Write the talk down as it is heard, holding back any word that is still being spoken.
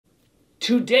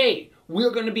Today,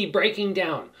 we're going to be breaking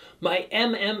down my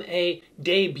MMA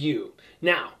debut.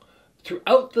 Now,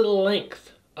 throughout the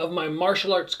length of my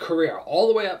martial arts career, all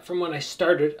the way up from when I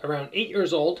started around 8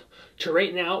 years old to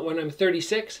right now when I'm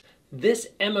 36, this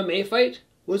MMA fight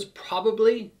was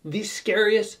probably the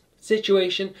scariest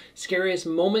situation, scariest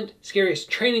moment, scariest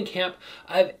training camp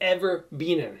I've ever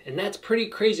been in. And that's pretty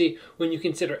crazy when you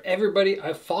consider everybody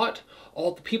I've fought,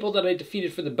 all the people that I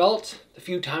defeated for the belts, the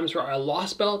few times where I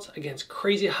lost belts against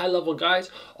crazy high-level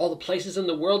guys, all the places in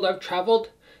the world I've traveled.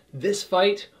 This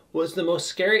fight was the most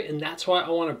scary, and that's why I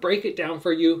want to break it down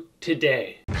for you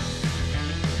today.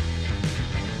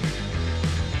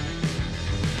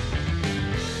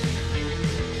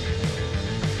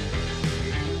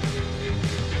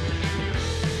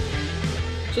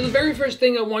 So the very first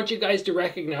thing I want you guys to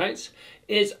recognize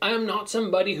is I'm not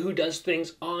somebody who does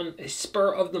things on a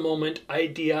spur of the moment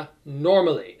idea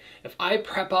normally. If I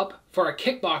prep up for a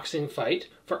kickboxing fight,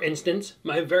 for instance,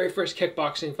 my very first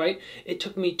kickboxing fight, it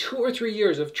took me 2 or 3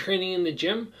 years of training in the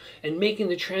gym and making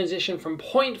the transition from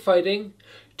point fighting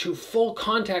to full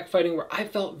contact fighting where I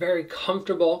felt very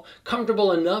comfortable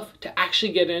enough to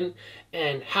actually get in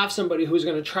and have somebody who's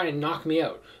going to try and knock me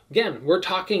out. Again, we're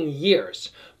talking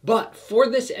years. But for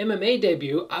this MMA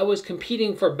debut, I was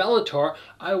competing for Bellator.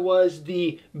 I was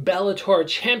the Bellator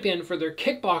champion for their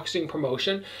kickboxing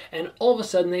promotion. And all of a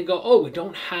sudden they go, oh, we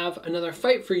don't have another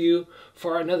fight for you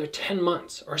for another 10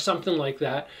 months or something like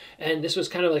that. And this was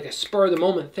kind of like a spur of the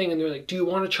moment thing. And they're like, do you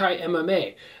want to try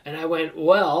MMA? And I went,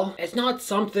 well, it's not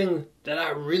something that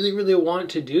I really want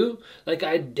to do. Like,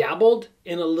 I dabbled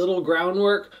in a little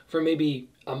groundwork for maybe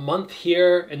a month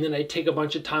here, and then I take a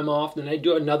bunch of time off, then I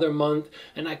do another month,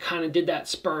 and I kind of did that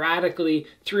sporadically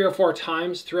 3 or 4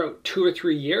 times throughout 2 or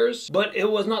 3 years. But it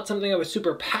was not something I was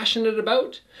super passionate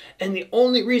about, and the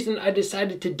only reason I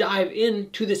decided to dive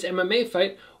into this MMA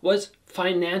fight was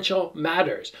financial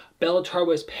matters. Bellator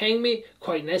was paying me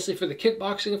quite nicely for the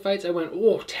kickboxing fights. I went,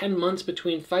 oh, 10 months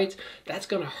between fights, that's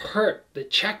gonna hurt the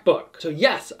checkbook. So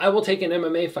yes, I will take an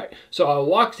MMA fight. So I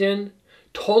walked in,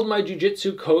 told my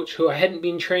jiu-jitsu coach, who I hadn't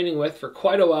been training with for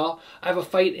quite a while, I have a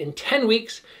fight in 10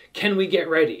 weeks, can we get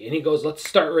ready? And he goes, let's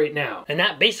start right now. And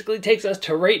that basically takes us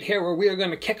to right here where we are going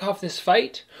to kick off this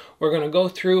fight. We're going to go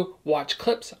through, watch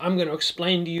clips. I'm going to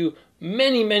explain to you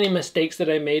many mistakes that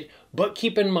I made, but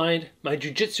keep in mind, my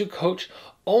jiu-jitsu coach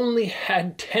only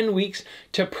had 10 weeks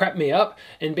to prep me up,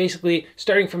 and basically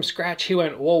starting from scratch, he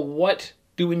went, well, what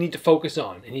do we need to focus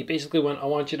on? And he basically went, I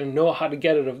want you to know how to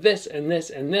get out of this and this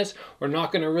and this. We're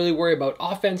not going to really worry about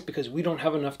offense because we don't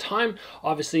have enough time.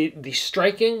 Obviously, the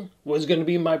striking was going to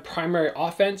be my primary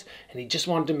offense, and he just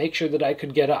wanted to make sure that I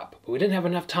could get up. But we didn't have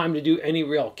enough time to do any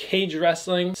real cage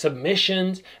wrestling,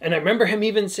 submissions. And I remember him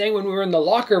even saying when we were in the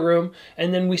locker room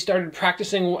and then we started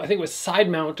practicing, I think it was side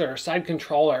mount or side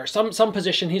control or some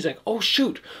position, he's like, oh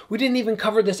shoot, we didn't even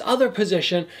cover this other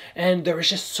position. And there was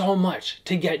just so much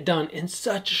to get done in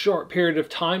such a short period of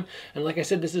time. And like I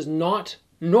said, this is not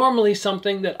normally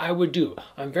something that I would do.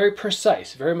 I'm very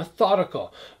precise, very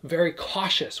methodical, very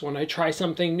cautious when I try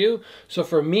something new. So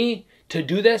for me to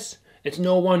do this, it's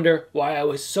no wonder why I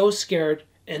was so scared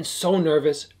and so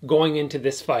nervous going into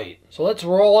this fight. So let's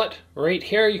roll it right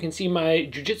here. You can see my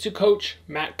jiu-jitsu coach,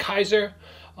 Matt Kaiser,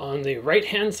 on the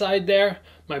right-hand side there.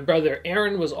 My brother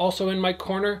Aaron was also in my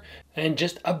corner, and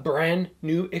just a brand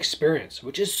new experience,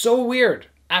 which is so weird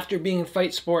after being in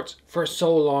fight sports for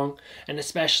so long, and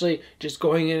especially just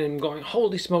going in and going,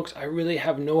 holy smokes, I really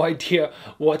have no idea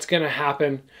what's gonna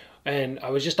happen. And I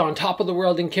was just on top of the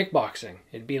world in kickboxing.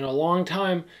 It'd been a long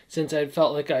time since I'd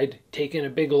felt like I'd taken a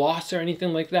big loss or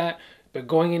anything like that. But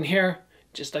going in here,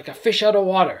 just like a fish out of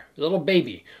water, a little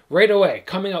baby, right away,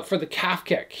 coming out for the calf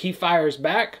kick. He fires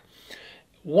back.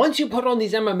 Once you put on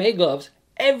these MMA gloves,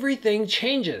 everything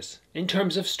changes in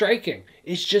terms of striking.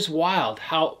 It's just wild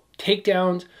how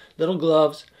takedowns, little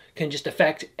gloves can just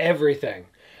affect everything.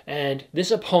 And this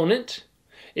opponent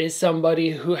is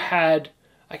somebody who had,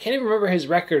 I can't even remember his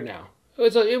record now.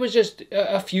 It was just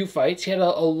a few fights. He had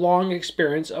a long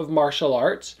experience of martial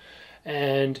arts,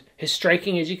 and his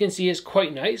striking, as you can see, is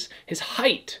quite nice. His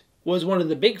height was one of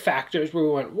the big factors where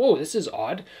we went, whoa, this is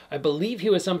odd. I believe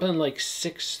he was something like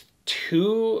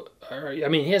 6'2", I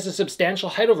mean, he has a substantial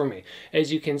height over me,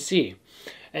 as you can see.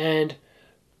 And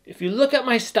if you look at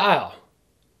my style,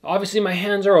 obviously my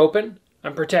hands are open.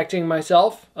 I'm protecting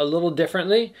myself a little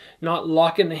differently, not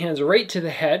locking the hands right to the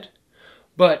head,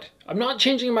 but I'm not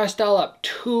changing my style up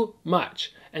too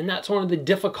much. And that's one of the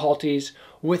difficulties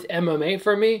with MMA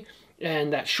for me.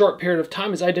 And that short period of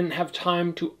time is I didn't have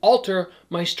time to alter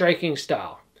my striking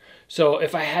style. So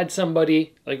if I had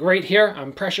somebody like right here,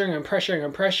 I'm pressuring,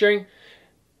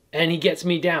 and he gets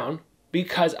me down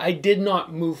because I did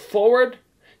not move forward,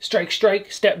 strike,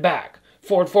 strike, step back.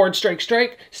 Forward, forward, strike,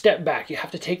 strike, step back. You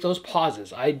have to take those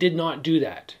pauses. I did not do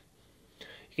that.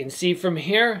 You can see from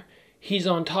here, he's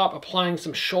on top applying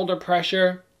some shoulder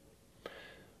pressure.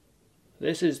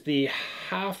 This is the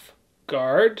half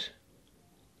guard,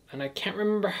 and I can't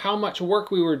remember how much work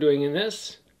we were doing in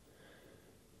this.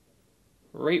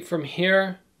 Right from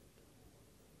here,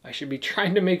 I should be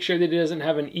trying to make sure that he doesn't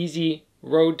have an easy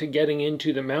road to getting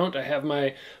into the mount. I have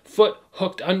my foot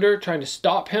hooked under, trying to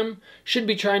stop him. Should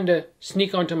be trying to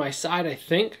sneak onto my side, I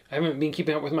think. I haven't been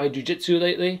keeping up with my jiu-jitsu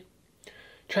lately.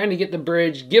 Trying to get the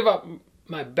bridge, give up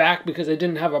my back because I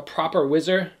didn't have a proper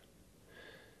whizzer.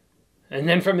 And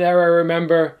then from there I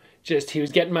remember just he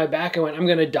was getting my back. I went, I'm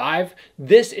going to dive.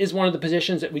 This is one of the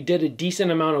positions that we did a decent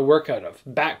amount of work out of,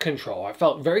 back control. I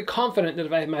felt very confident that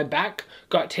if my back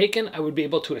got taken, I would be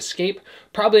able to escape.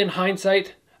 Probably in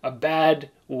hindsight, a bad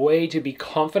way to be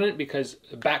confident because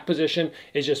the back position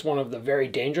is just one of the very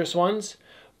dangerous ones.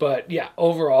 But yeah,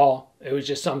 overall, it was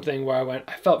just something where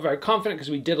I felt very confident because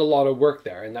we did a lot of work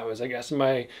there. And that was, I guess,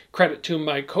 my credit to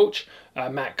my coach,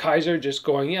 Matt Kaiser, just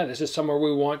going, yeah, this is somewhere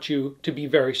we want you to be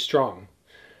very strong.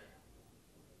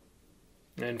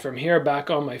 And from here,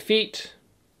 back on my feet.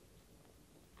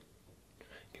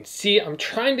 You can see I'm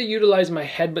trying to utilize my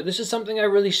head, but this is something I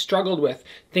really struggled with,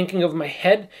 thinking of my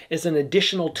head as an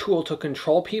additional tool to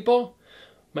control people.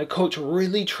 My coach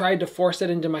really tried to force it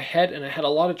into my head, and I had a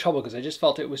lot of trouble because I just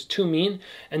felt it was too mean.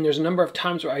 And there's a number of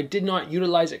times where I did not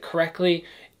utilize it correctly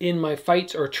in my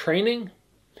fights or training.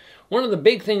 One of the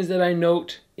big things that I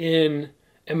note in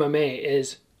MMA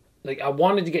is, like, I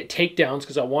wanted to get takedowns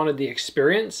because I wanted the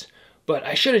experience, but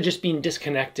I should have just been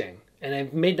disconnecting. And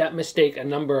I've made that mistake a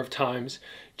number of times,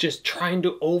 just trying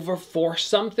to overforce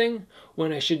something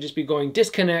when I should just be going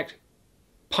disconnect,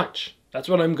 punch. That's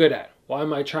what I'm good at. Why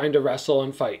am I trying to wrestle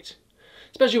and fight?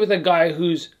 Especially with a guy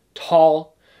who's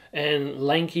tall and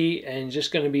lanky and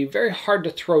just going to be very hard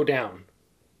to throw down.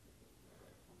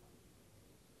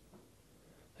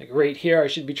 Like right here, I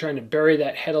should be trying to bury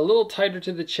that head a little tighter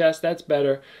to the chest. That's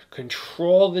better.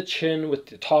 Control the chin with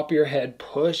the top of your head.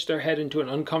 Push their head into an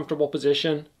uncomfortable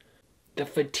position. The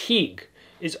fatigue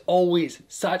is always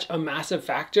such a massive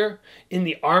factor in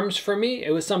the arms for me.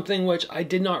 It was something which I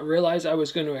did not realize I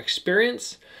was going to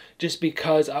experience just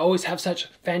because I always have such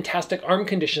fantastic arm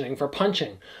conditioning for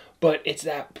punching. But it's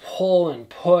that pull and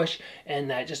push and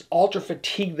that just ultra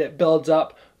fatigue that builds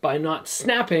up by not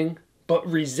snapping, but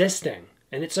resisting.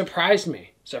 And it surprised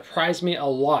me a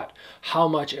lot how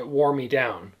much it wore me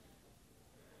down.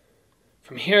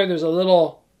 From here, there's a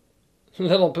little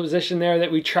position there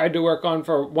that we tried to work on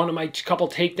for one of my couple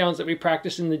takedowns that we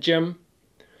practiced in the gym.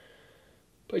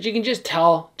 But you can just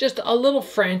tell, just a little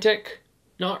frantic,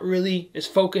 not really as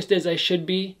focused as I should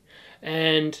be.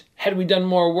 And had we done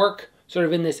more work sort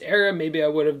of in this area, maybe I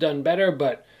would have done better.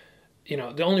 But, you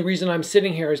know, the only reason I'm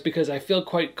sitting here is because I feel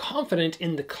quite confident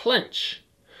in the clinch.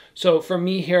 So for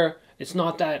me here, it's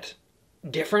not that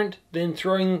different than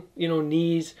throwing, you know,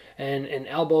 knees and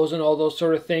elbows and all those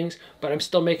sort of things, but I'm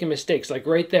still making mistakes. Like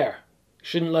right there,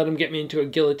 shouldn't let him get me into a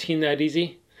guillotine that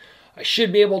easy. I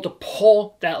should be able to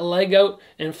pull that leg out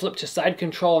and flip to side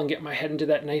control and get my head into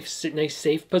that nice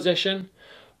safe position.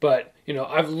 But, you know,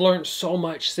 I've learned so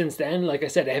much since then. Like I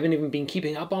said, I haven't even been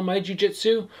keeping up on my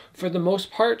jiu-jitsu for the most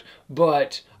part,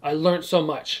 but I learned so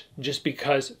much just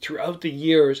because throughout the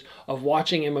years of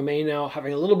watching MMA now,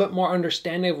 having a little bit more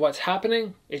understanding of what's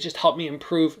happening, it just helped me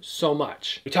improve so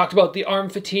much. We talked about the arm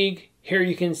fatigue. Here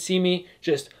you can see me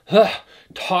just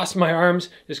toss my arms,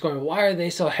 just going, why are they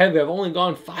so heavy? I've only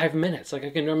gone 5 minutes. Like I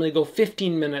can normally go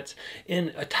 15 minutes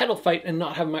in a title fight and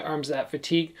not have my arms that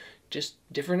fatigued. Just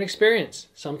different experience,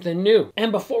 something new.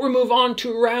 And before we move on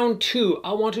to round 2,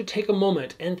 I want to take a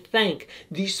moment and thank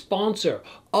the sponsor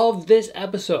of this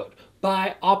episode,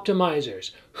 By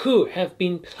Optimizers, who have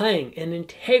been playing an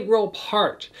integral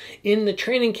part in the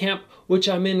training camp which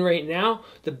I'm in right now.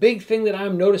 The big thing that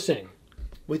I'm noticing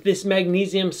with this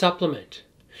magnesium supplement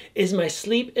is my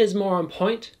sleep is more on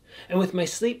point. And with my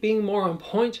sleep being more on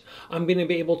point, I'm going to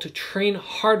be able to train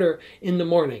harder in the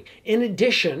morning. In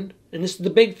addition, and this is the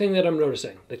big thing that I'm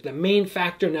noticing, like the main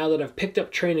factor now that I've picked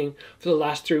up training for the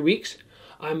last 3 weeks,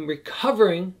 I'm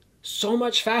recovering so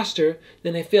much faster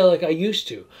than I feel like I used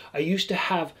to. I used to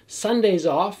have Sundays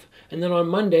off, and then on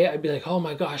Monday, I'd be like, oh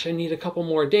my gosh, I need a couple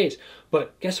more days.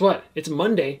 But guess what? It's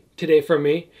Monday today for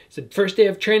me. It's the first day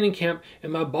of training camp,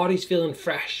 and my body's feeling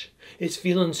fresh. It's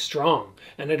feeling strong,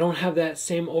 and I don't have that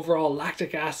same overall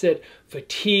lactic acid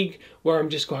fatigue where I'm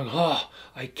just going, oh,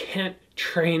 I can't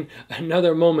train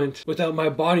another moment without my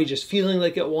body just feeling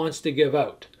like it wants to give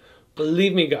out.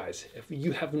 Believe me guys, if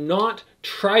you have not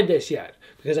tried this yet,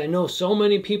 because I know so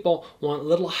many people want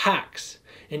little hacks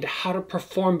into how to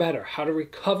perform better, how to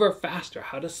recover faster,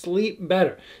 how to sleep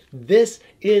better, this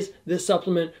is the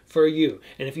supplement for you.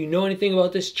 And if you know anything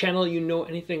about this channel, you know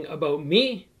anything about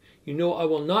me, you know I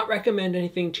will not recommend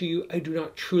anything to you I do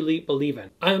not truly believe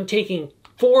in. I am taking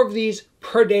 4 of these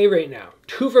per day right now,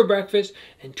 2 for breakfast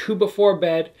and 2 before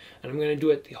bed, and I'm going to do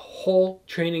it the whole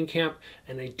training camp,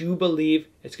 and I do believe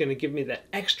it's going to give me that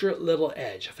extra little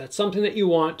edge. If that's something that you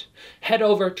want, head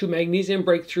over to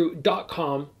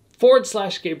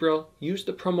magnesiumbreakthrough.com/Gabriel, use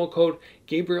the promo code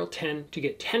Gabriel10 to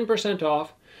get 10%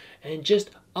 off and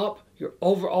just up your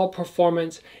overall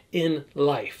performance in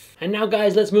life. And now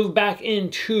guys, let's move back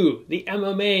into the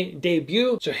MMA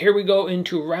debut. So here we go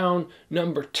into round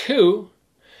number 2.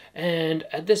 And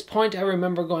at this point, I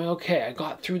remember going, okay, I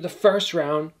got through the first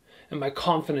round and my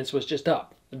confidence was just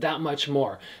up that much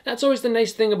more. That's always the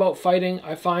nice thing about fighting.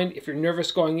 I find if you're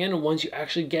nervous going in, and once you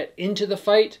actually get into the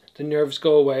fight, the nerves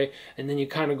go away and then you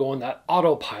kind of go on that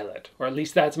autopilot, or at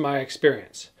least that's my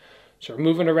experience. So we're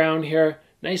moving around here.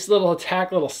 Nice little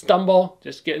attack, little stumble,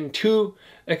 just getting too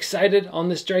excited on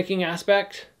the striking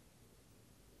aspect.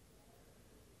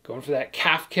 Going for that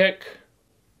calf kick.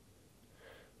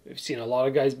 We've seen a lot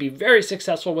of guys be very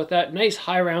successful with that. Nice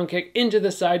high round kick into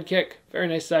the side kick. Very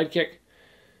nice side kick.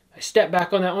 I stepped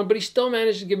back on that one, but he still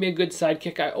managed to give me a good side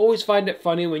kick. I always find it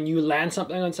funny when you land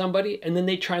something on somebody and then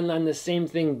they try and land the same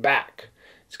thing back.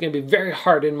 It's going to be very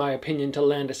hard, in my opinion, to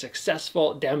land a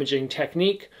successful damaging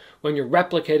technique when you're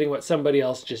replicating what somebody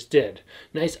else just did.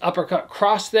 Nice uppercut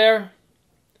cross there.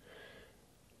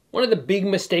 One of the big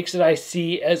mistakes that I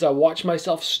see as I watch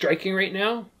myself striking right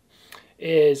now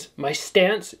is my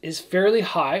stance is fairly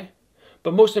high,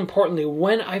 but most importantly,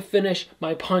 when I finish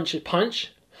my punch,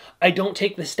 I don't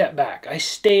take the step back. I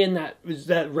stay in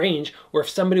that range where if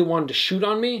somebody wanted to shoot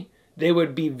on me, they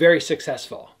would be very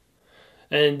successful.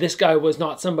 And this guy was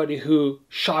not somebody who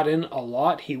shot in a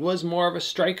lot. He was more of a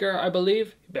striker, I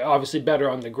believe. Obviously better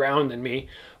on the ground than me,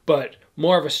 but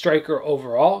more of a striker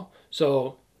overall.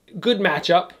 So good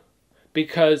matchup,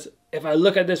 because if I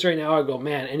look at this right now, I go,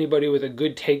 man, anybody with a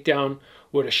good takedown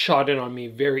would have shot in on me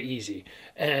very easy.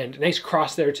 And nice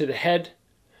cross there to the head.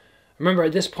 Remember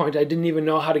at this point, I didn't even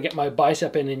know how to get my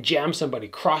bicep in and jam somebody,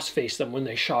 cross-face them when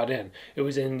they shot in. It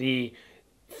was in the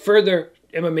further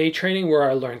MMA training where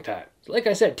I learned that. Like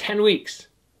I said, 10 weeks.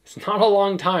 It's not a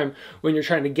long time when you're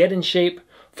trying to get in shape,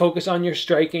 focus on your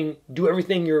striking, do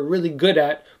everything you're really good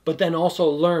at, but then also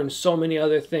learn so many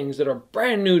other things that are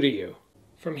brand new to you.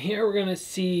 From here, we're going to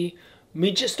see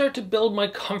me just start to build my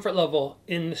comfort level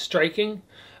in the striking.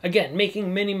 Again,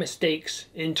 making many mistakes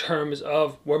in terms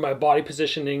of where my body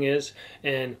positioning is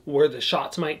and where the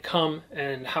shots might come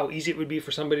and how easy it would be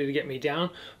for somebody to get me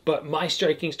down. But my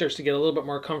striking starts to get a little bit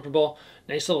more comfortable.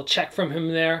 Nice little check from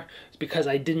him there. It's because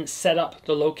I didn't set up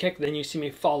the low kick. Then you see me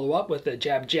follow up with a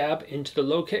jab, jab into the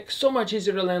low kick. So much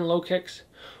easier to land low kicks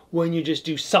when you just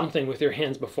do something with your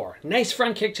hands before. Nice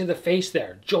front kick to the face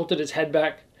there. Jolted his head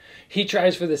back. He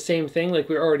tries for the same thing, like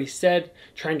we already said,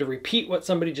 trying to repeat what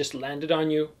somebody just landed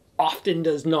on you. Often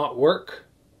does not work.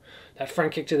 That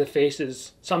front kick to the face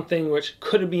is something which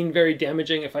could have been very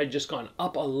damaging if I'd just gone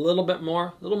up a little bit more,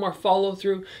 a little more follow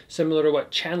through, similar to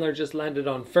what Chandler just landed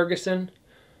on Ferguson,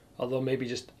 although maybe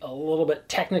just a little bit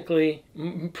technically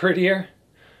prettier.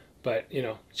 But, you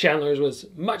know, Chandler's was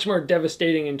much more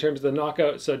devastating in terms of the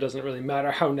knockout, so it doesn't really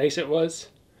matter how nice it was.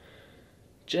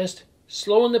 Just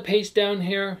slowing the pace down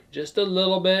here just a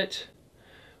little bit.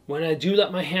 When I do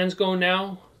let my hands go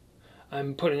now,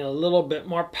 I'm putting a little bit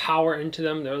more power into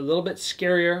them. They're a little bit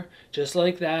scarier, just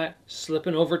like that.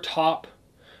 Slipping over top.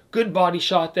 Good body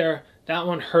shot there. That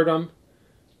one hurt him.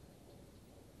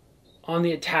 On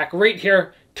the attack right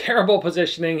here, terrible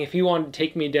positioning. If he wanted to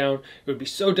take me down, it would be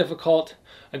so difficult.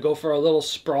 I go for a little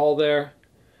sprawl there.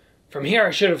 From here,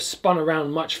 I should have spun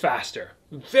around much faster.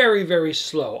 Very, very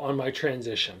slow on my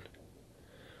transition.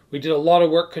 We did a lot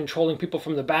of work controlling people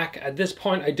from the back. At this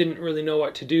point, I didn't really know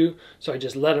what to do, so I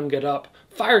just let him get up.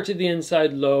 Fire to the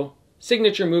inside low.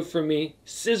 Signature move for me.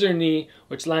 Scissor knee,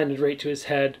 which landed right to his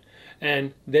head.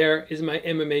 And there is my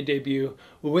MMA debut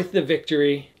with the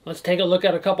victory. Let's take a look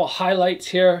at a couple highlights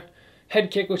here.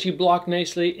 Head kick, which he blocked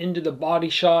nicely into the body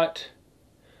shot.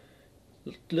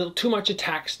 A little too much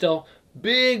attack still.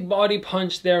 Big body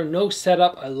punch there, no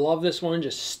setup. I love this one.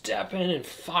 Just step in and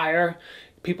fire.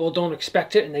 People don't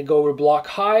expect it and they go to block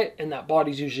high and that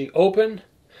body's usually open.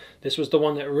 This was the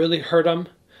one that really hurt him.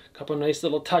 A couple nice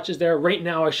little touches there. Right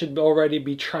now I should already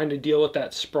be trying to deal with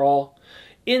that sprawl.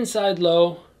 Inside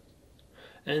low.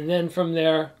 And then from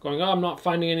there, going, oh, I'm not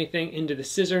finding anything, into the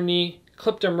scissor knee.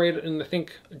 clipped him right in, I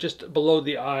think, just below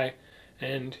the eye,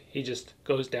 and he just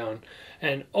goes down.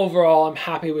 And overall, I'm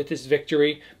happy with this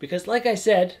victory because, like I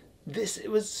said,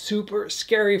 it was super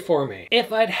scary for me.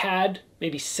 If I'd had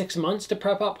maybe 6 months to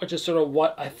prep up, which is sort of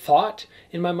what I thought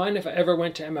in my mind, if I ever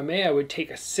went to MMA, I would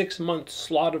take a 6-month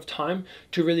slot of time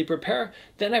to really prepare,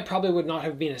 then I probably would not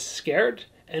have been as scared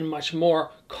and much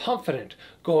more confident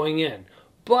going in.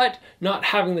 But not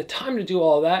having the time to do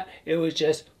all that, it was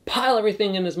just pile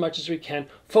everything in as much as we can,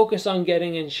 focus on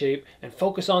getting in shape, and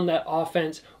focus on that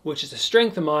offense, which is a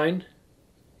strength of mine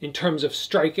in terms of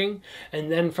striking,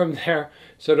 and then from there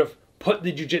sort of put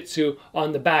the jiu-jitsu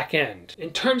on the back end.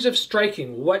 In terms of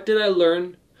striking, what did I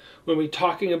learn when we're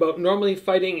talking about normally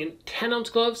fighting in 10-ounce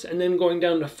gloves and then going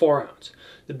down to 4-ounce?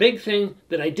 The big thing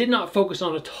that I did not focus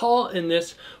on at all in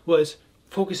this was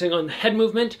focusing on the head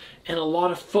movement and a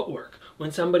lot of footwork.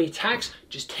 When somebody attacks,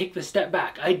 just take the step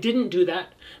back. I didn't do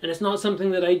that, and it's not something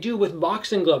that I do with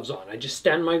boxing gloves on. I just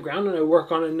stand my ground and I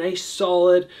work on a nice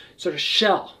solid sort of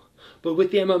shell. But with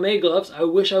the MMA gloves, I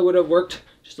wish I would have worked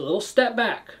just a little step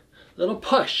back, a little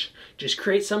push, just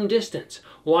create some distance.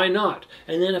 Why not?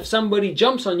 And then if somebody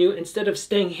jumps on you, instead of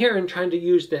staying here and trying to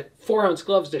use the 4-ounce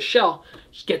gloves to shell,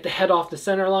 just get the head off the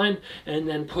center line and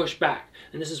then push back.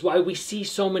 And this is why we see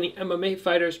so many MMA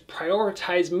fighters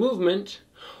prioritize movement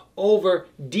over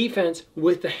defense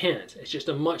with the hands. It's just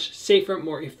a much safer,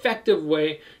 more effective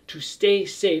way to stay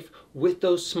safe with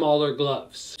those smaller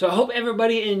gloves. So I hope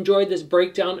everybody enjoyed this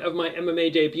breakdown of my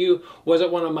MMA debut. Was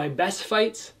it one of my best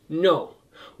fights? No.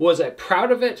 Was I proud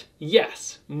of it?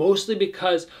 Yes, mostly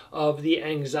because of the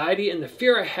anxiety and the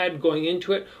fear I had going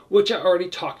into it, which I already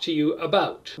talked to you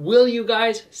about. Will you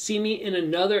guys see me in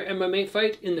another MMA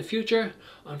fight in the future?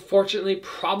 Unfortunately,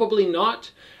 probably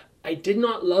not. I did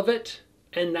not love it.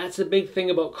 And that's the big thing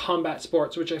about combat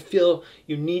sports, which I feel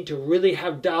you need to really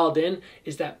have dialed in,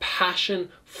 is that passion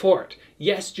for it.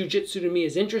 Yes, jiu-jitsu to me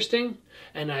is interesting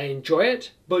and I enjoy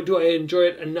it, but do I enjoy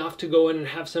it enough to go in and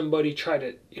have somebody try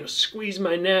to, squeeze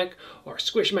my neck or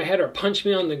squish my head or punch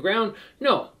me on the ground?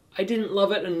 No, I didn't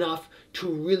love it enough to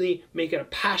really make it a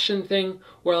passion thing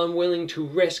where I'm willing to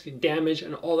risk damage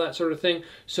and all that sort of thing.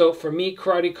 So for me,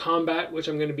 karate combat, which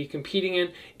I'm going to be competing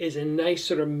in, is a nice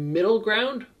sort of middle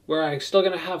ground where I'm still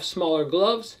going to have smaller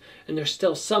gloves and there's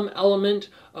still some element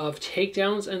of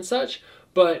takedowns and such.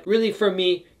 But really for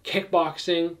me,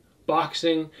 kickboxing,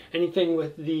 boxing, anything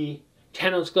with the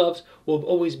 10-ounce gloves will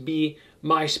always be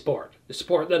my sport, the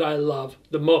sport that I love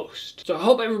the most. So I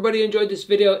hope everybody enjoyed this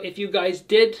video. If you guys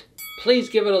did, please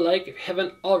give it a like. If you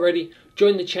haven't already,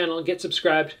 join the channel, get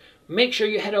subscribed. Make sure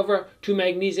you head over to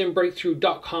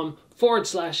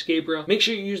magnesiumbreakthrough.com/Gabriel. Make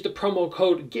sure you use the promo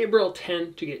code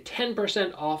Gabriel10 to get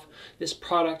 10% off this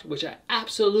product, which I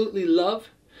absolutely love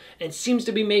and seems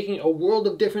to be making a world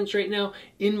of difference right now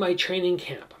in my training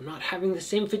camp. I'm not having the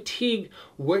same fatigue,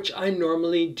 which I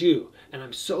normally do. And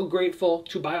I'm so grateful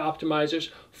to Bioptimizers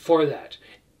for that.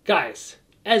 Guys,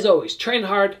 as always, train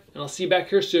hard, and I'll see you back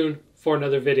here soon for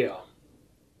another video.